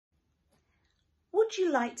would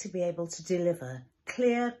you like to be able to deliver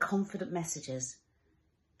clear, confident messages,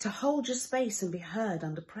 to hold your space and be heard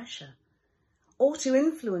under pressure, or to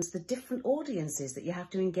influence the different audiences that you have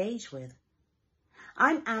to engage with?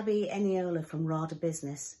 I'm Abi Eniola from RADA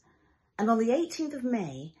Business, and on the 18th of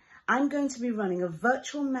May, I'm going to be running a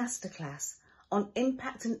virtual masterclass on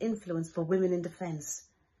impact and influence for women in defence.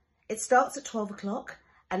 It starts at 12 o'clock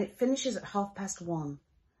and it finishes at 1:30.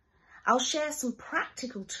 I'll share some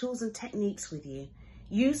practical tools and techniques with you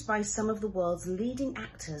used by some of the world's leading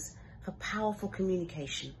actors for powerful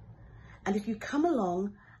communication. And if you come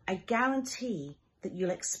along, I guarantee that you'll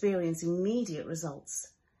experience immediate results.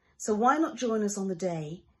 So why not join us on the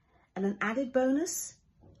day? And an added bonus,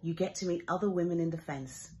 you get to meet other women in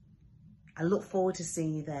defence. I look forward to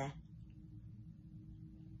seeing you there.